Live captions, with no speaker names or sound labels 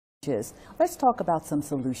Let's talk about some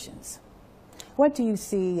solutions. What do you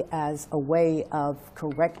see as a way of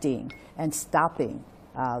correcting and stopping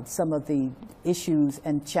some of the issues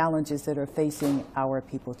and challenges that are facing our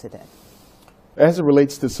people today? As it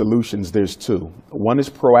relates to solutions, there's two. One is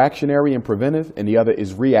proactionary and preventive, and the other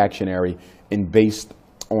is reactionary and based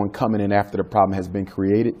on coming in after the problem has been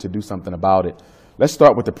created to do something about it. Let's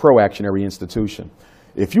start with the proactionary institution.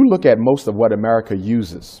 If you look at most of what America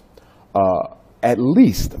uses, at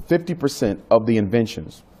least 50% of the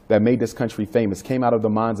inventions that made this country famous came out of the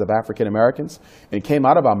minds of African Americans and came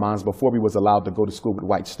out of our minds before we was allowed to go to school with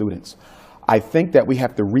white students. I think that we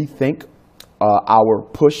have to rethink our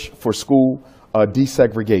push for school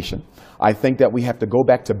desegregation. I think that we have to go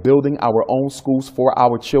back to building our own schools for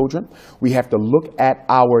our children. We have to look at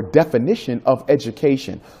our definition of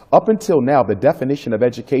education. Up until now, the definition of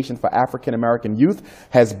education for African American youth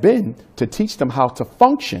has been to teach them how to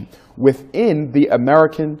function within the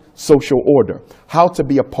American social order, how to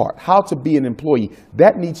be a part, how to be an employee.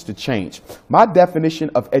 That needs to change. My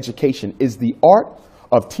definition of education is the art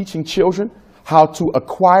of teaching children how to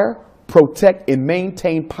acquire, protect, and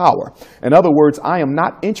maintain power. In other words, I am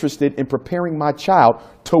not interested in preparing my child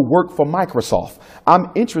to work for Microsoft. I'm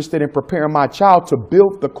interested in preparing my child to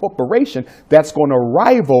build the corporation that's going to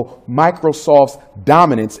rival Microsoft's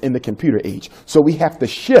dominance in the computer age. So we have to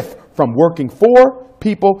shift from working for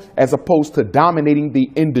people as opposed to dominating the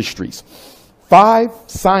industries. 5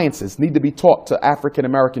 sciences need to be taught to African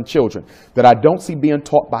American children that I don't see being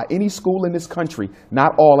taught by any school in this country,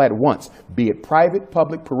 not all at once, be it private,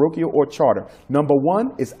 public, parochial, or charter. Number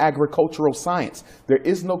 1 is agricultural science. There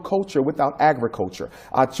is no culture without agriculture.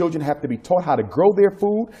 Our children have to be taught how to grow their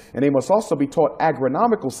food, and they must also be taught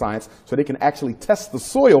agronomical science so they can actually test the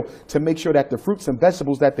soil to make sure that the fruits and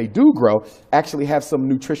vegetables that they do grow actually have some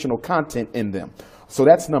nutritional content in them. So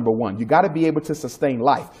that's number 1. You got to be able to sustain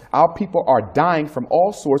life. Our people are dying from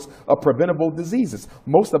all sorts of preventable diseases.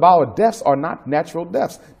 Most of our deaths are not natural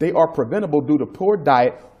deaths. They are preventable due to poor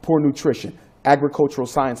diet, poor nutrition. Agricultural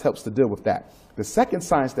science helps to deal with that. The second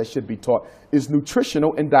science that should be taught is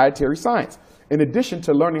nutritional and dietary science. In addition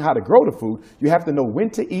to learning how to grow the food, you have to know when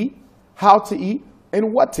to eat, how to eat,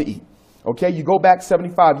 and what to eat. Okay, you go back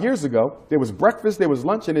 75 years ago, there was breakfast, there was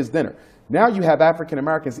lunch, and there's dinner. Now you have African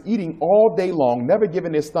Americans eating all day long, never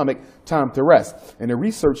giving their stomach time to rest. And the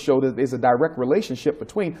research showed that there's a direct relationship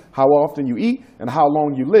between how often you eat and how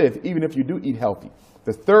long you live, even if you do eat healthy.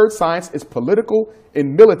 The third science is political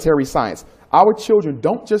and military science. Our children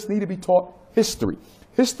don't just need to be taught history.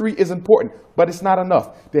 History is important, but it's not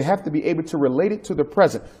enough. They have to be able to relate it to the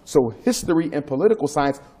present. So history and political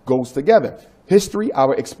science goes together. History,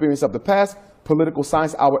 our experience of the past; political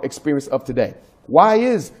science, our experience of today. Why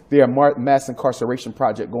is there a mass incarceration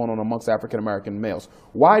project going on amongst African American males?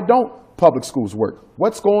 Why don't public schools work?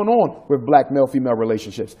 What's going on with black male-female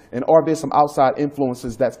relationships? And are there some outside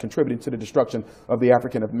influences that's contributing to the destruction of the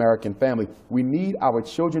African American family? We need our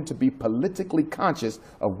children to be politically conscious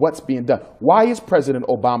of what's being done. Why is President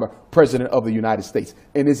Obama president of the United States?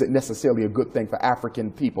 And is it necessarily a good thing for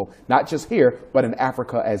African people, not just here, but in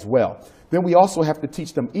Africa as well? Then we also have to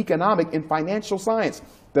teach them economic and financial science,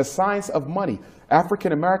 the science of money.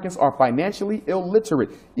 African Americans are financially illiterate,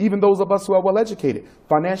 even those of us who are well educated,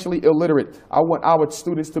 financially illiterate. I want our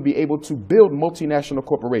students to be able to build multinational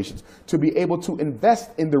corporations, to be able to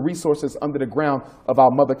invest in the resources under the ground of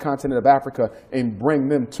our mother continent of Africa and bring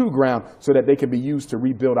them to ground so that they can be used to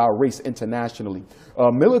rebuild our race internationally.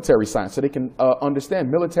 Military science, so they can understand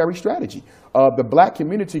military strategy. The black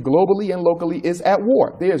community globally and locally is at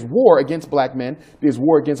war. There's war against black men. There's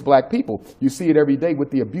war against black people. You see it every day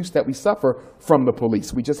with the abuse that we suffer from the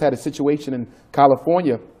police. We just had a situation in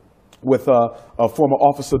California with a former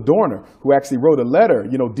officer Dorner, who actually wrote a letter,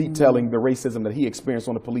 detailing the racism that he experienced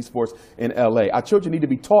on the police force in LA. Our children need to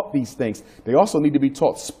be taught these things. They also need to be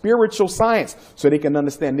taught spiritual science so they can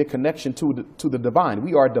understand their connection to the divine.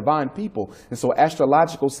 We are a divine people. And so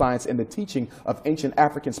astrological science and the teaching of ancient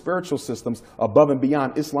African spiritual systems above and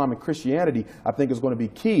beyond Islam and Christianity, I think is going to be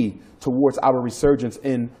key towards our resurgence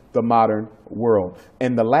in the modern world.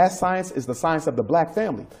 And the last science is the science of the black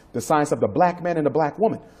family, the science of the black man and the black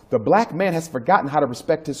woman. The black man has forgotten how to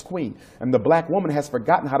respect his queen, and the black woman has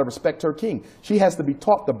forgotten how to respect her king. She has to be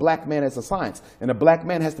taught the black man as a science, and the black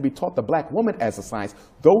man has to be taught the black woman as a science.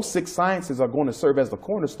 Those 6 sciences are going to serve as the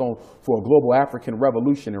cornerstone for a global African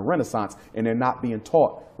revolution and renaissance, and they're not being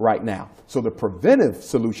taught right now. So the preventive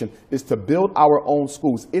solution is to build our own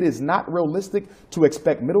schools. It is not realistic to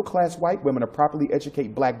expect middle-class white women to properly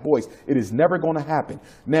educate black boys. It is never going to happen.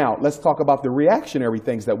 Now, let's talk about the reactionary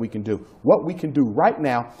things that we can do. What we can do right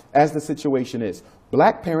now as the situation is.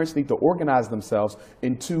 Black parents need to organize themselves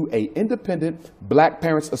into an independent Black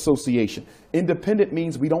Parents Association. Independent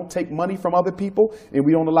means we don't take money from other people and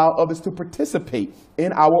we don't allow others to participate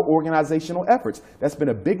in our organizational efforts. That's been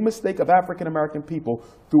a big mistake of African American people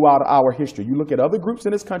throughout our history. You look at other groups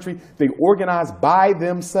in this country, they organize by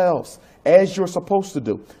themselves, as you're supposed to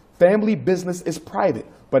do. Family business is private,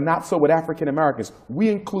 but not so with African Americans. We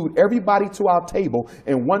include everybody to our table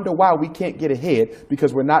and wonder why we can't get ahead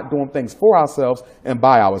because we're not doing things for ourselves and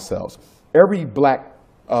by ourselves. Every Black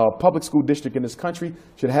public school district in this country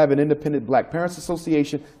should have an independent Black Parents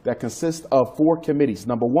Association that consists of 4 committees.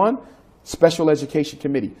 Number 1, Special Education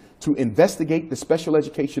Committee, to investigate the special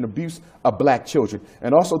education abuse of Black children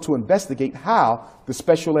and also to investigate how the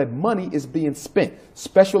special ed money is being spent.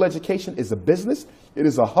 Special education is a business, it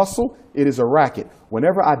is a hustle, it is a racket.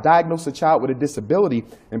 Whenever I diagnose a child with a disability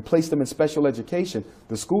and place them in special education,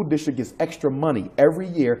 the school district gets extra money every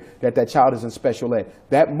year that that child is in special ed.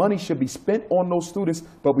 That money should be spent on those students,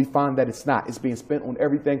 but we find that it's not. It's being spent on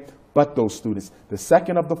everything but those students. The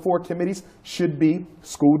second of the 4 committees should be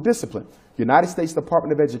school discipline. The United States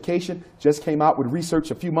Department of Education just came out with research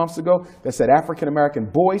a few months ago that said African American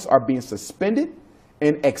boys are being suspended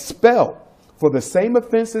and expelled for the same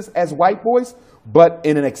offenses as white boys, but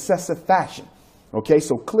in an excessive fashion. Okay,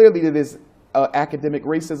 so clearly there is academic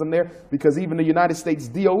racism there because even the United States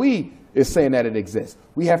DOE is saying that it exists.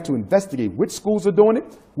 We have to investigate which schools are doing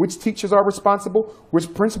it, which teachers are responsible,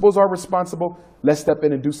 which principals are responsible. Let's step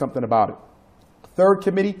in and do something about it. Third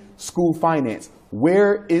committee, school finance.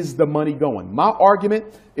 Where is the money going? My argument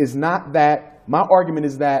is that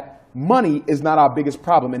money is not our biggest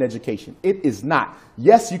problem in education. It is not.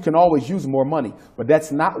 Yes, you can always use more money, but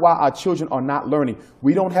that's not why our children are not learning.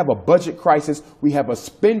 We don't have a budget crisis. We have a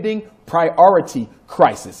spending priority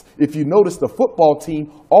crisis. If you notice, the football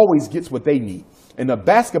team always gets what they need. And the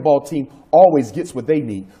basketball team always gets what they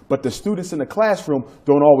need. But the students in the classroom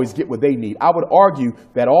don't always get what they need. I would argue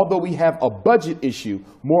that although we have a budget issue,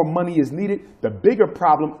 more money is needed. The bigger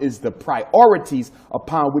problem is the priorities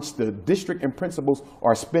upon which the district and principals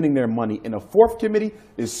are spending their money. And the 4th committee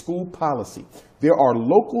is school policy. There are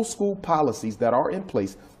local school policies that are in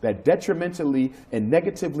place that detrimentally and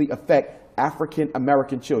negatively affect African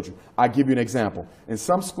American children. I'll give you an example. In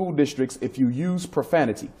some school districts, if you use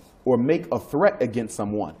profanity or make a threat against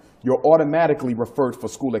someone, you're automatically referred for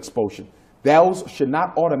school expulsion. Those should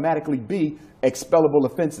not automatically be expellable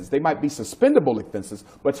offenses. They might be suspendable offenses,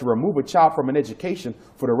 but to remove a child from an education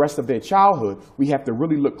for the rest of their childhood, we have to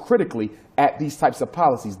really look critically at these types of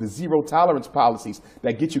policies, the zero tolerance policies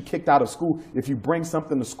that get you kicked out of school if you bring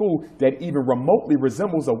something to school that even remotely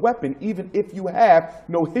resembles a weapon, even if you have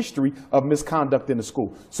no history of misconduct in the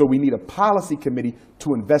school. So we need a policy committee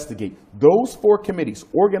to investigate. Those 4 committees,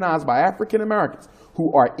 organized by African Americans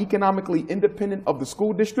who are economically independent of the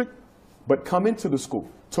school district, but come into the school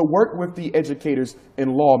to work with the educators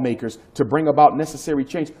and lawmakers to bring about necessary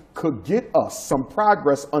change, could get us some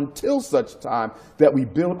progress until such time that we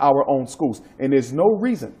build our own schools. And there's no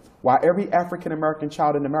reason why every African American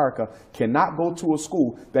child in America cannot go to a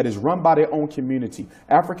school that is run by their own community.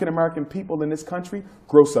 African American people in this country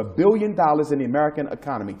gross $1 billion in the American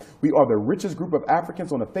economy. We are the richest group of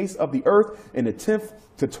Africans on the face of the earth and the 10th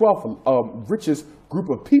to 12th richest group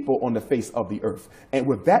of people on the face of the earth. And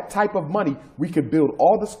with that type of money, we could build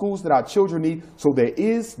all the schools that our children need, so there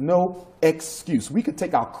is no excuse. We could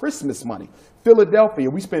take our Christmas money. Philadelphia,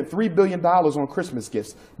 we spent $3 billion on Christmas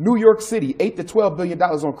gifts. New York City, $8 to $12 billion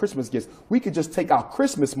on Christmas gifts. We could just take our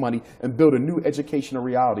Christmas money and build a new educational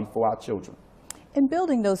reality for our children. In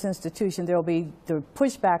building those institutions, the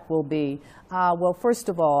pushback will be, well, first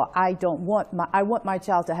of all, I want my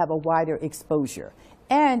child to have a wider exposure.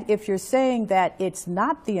 And if you're saying that it's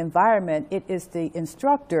not the environment, it is the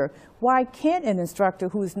instructor, why can't an instructor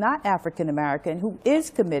who's not African American, who is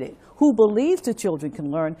committed, who believes the children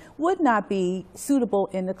can learn, would not be suitable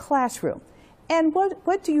in the classroom? And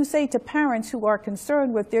what do you say to parents who are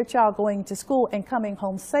concerned with their child going to school and coming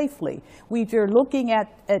home safely? We're looking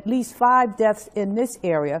at least 5 deaths in this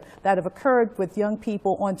area that have occurred with young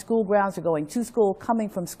people on school grounds or going to school, coming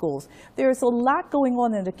from schools. There's a lot going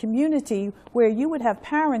on in the community where you would have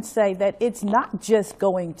parents say that it's not just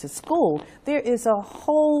going to school. There is a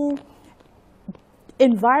whole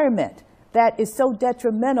environment that is so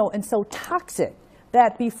detrimental and so toxic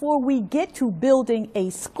that before we get to building a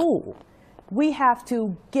school, we have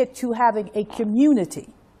to get to having a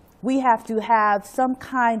community. We have to have some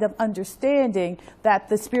kind of understanding that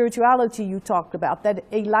the spirituality you talked about, that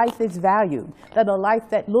a life is valued, that a life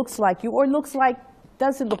that looks like you or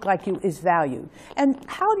doesn't look like you is valued. And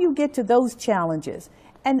how do you get to those challenges?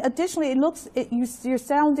 And additionally, you're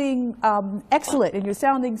sounding excellent, and you're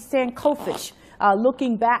sounding standoffish,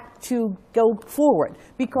 looking back to go forward,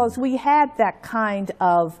 because we had that kind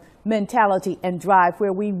of mentality and drive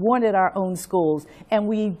where we wanted our own schools, and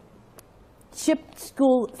we shipped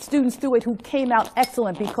school students through it who came out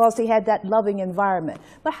excellent because they had that loving environment.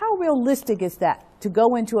 But how realistic is that, to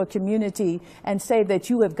go into a community and say that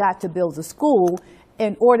you have got to build a school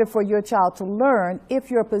in order for your child to learn,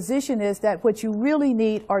 if your position is that what you really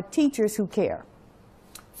need are teachers who care?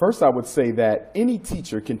 First, I would say that any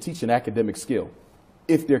teacher can teach an academic skill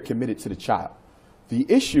if they're committed to the child. The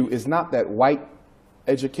issue is not that white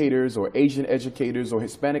educators or Asian educators or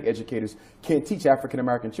Hispanic educators can't teach African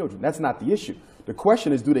American children. That's not the issue. The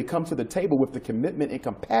question is, do they come to the table with the commitment and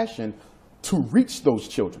compassion to reach those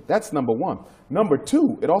children? That's number one. Number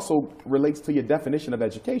two, it also relates to your definition of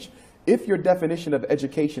education. If your definition of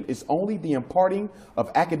education is only the imparting of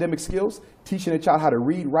academic skills, teaching a child how to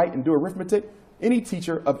read, write, and do arithmetic, any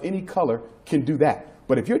teacher of any color can do that.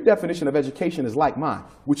 But if your definition of education is like mine,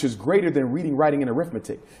 which is greater than reading, writing, and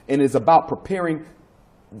arithmetic, and is about preparing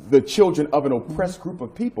the children of an oppressed group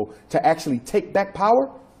of people to actually take back power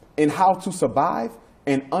and how to survive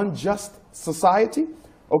an unjust society,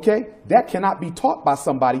 okay, that cannot be taught by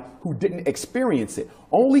somebody who didn't experience it.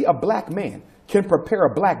 Only a black man can prepare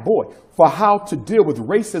a black boy for how to deal with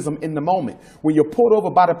racism in the moment. When you're pulled over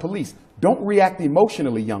by the police, don't react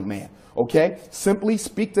emotionally, young man. Okay, simply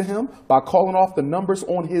speak to him by calling off the numbers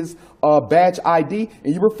on his badge ID,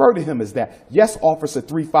 and you refer to him as that. Yes, Officer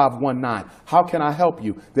 3519, how can I help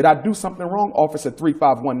you? Did I do something wrong, Officer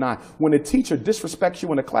 3519? When a teacher disrespects you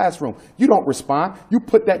in the classroom, you don't respond. You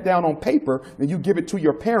put that down on paper, and you give it to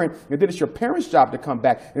your parent, and then it's your parent's job to come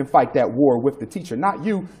back and fight that war with the teacher, not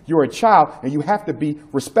you. You're a child, and you have to be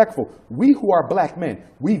respectful. We who are black men,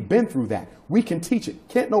 we've been through that. We can teach it.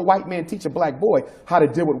 Can't no white man teach a black boy how to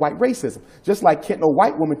deal with white racism. Just like can't no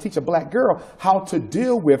white woman teach a black girl how to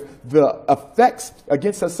deal with the effects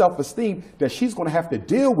against her self-esteem that she's going to have to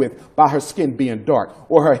deal with by her skin being dark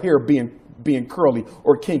or her hair being curly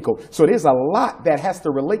or kinkled. So there's a lot that has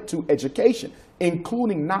to relate to education,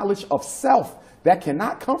 including knowledge of self. That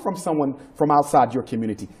cannot come from someone from outside your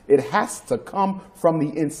community. It has to come from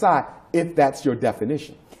the inside, if that's your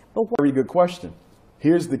definition. Very good question.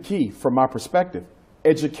 Here's the key from my perspective.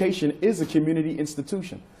 Education is a community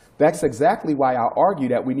institution. That's exactly why I argue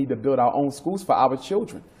that we need to build our own schools for our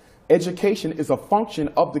children. Education is a function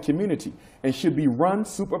of the community and should be run,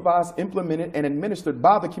 supervised, implemented, and administered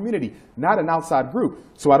by the community, not an outside group.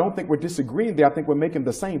 So I don't think we're disagreeing there. I think we're making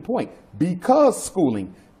the same point. Because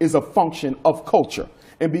schooling is a function of culture,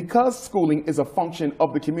 and because schooling is a function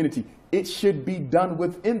of the community, it should be done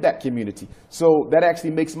within that community. So that actually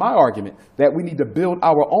makes my argument that we need to build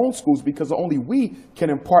our own schools, because only we can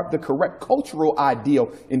impart the correct cultural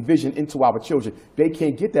ideal and vision into our children. They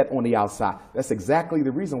can't get that on the outside. That's exactly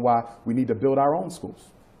the reason why we need to build our own schools.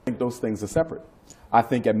 I think those things are separate. I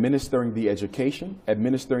think administering the education,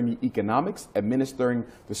 administering the economics, administering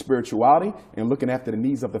the spirituality, and looking after the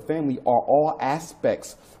needs of the family are all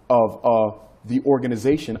aspects of the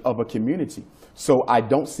organization of a community. So I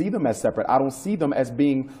don't see them as separate. I don't see them as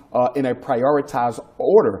being in a prioritized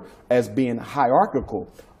order, as being hierarchical.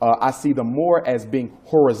 I see them more as being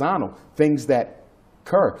horizontal, things that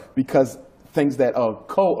occur, because things that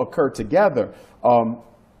co-occur together.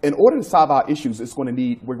 In order to solve our issues, we're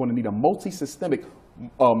going to need a multi-systemic,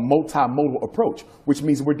 multimodal approach, which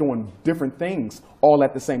means we're doing different things all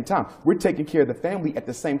at the same time. We're taking care of the family at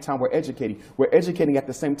the same time we're educating. We're educating at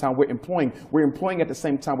the same time we're employing. We're employing at the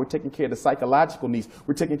same time we're taking care of the psychological needs.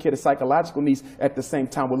 We're taking care of the psychological needs at the same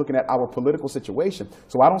time we're looking at our political situation.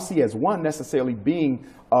 So I don't see as one necessarily being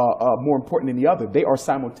more important than the other. They are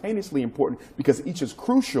simultaneously important because each is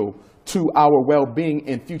crucial to our well-being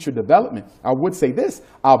and future development. I would say this,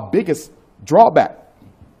 our biggest drawback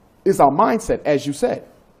is our mindset, as you said,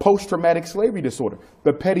 post-traumatic slavery disorder,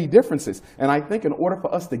 the petty differences. And I think in order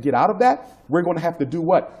for us to get out of that, we're going to have to do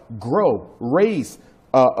what? Grow, raise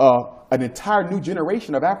an entire new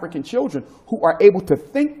generation of African children who are able to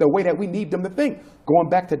think the way that we need them to think. Going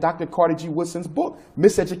back to Dr. Carter G. Woodson's book,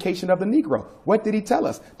 Miseducation of the Negro. What did he tell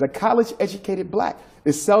us? The college-educated black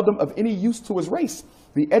is seldom of any use to his race.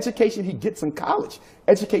 The education he gets in college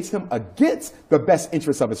educates him against the best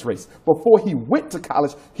interests of his race. Before he went to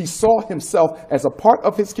college, he saw himself as a part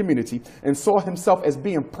of his community and saw himself as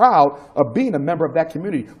being proud of being a member of that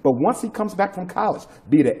community. But once he comes back from college,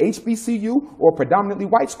 be it a HBCU or a predominantly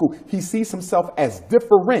white school, he sees himself as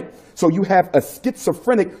different. So you have a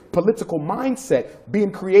schizophrenic political mindset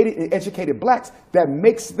being created in educated blacks that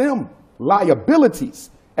makes them liabilities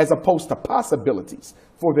as opposed to possibilities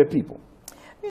for their people.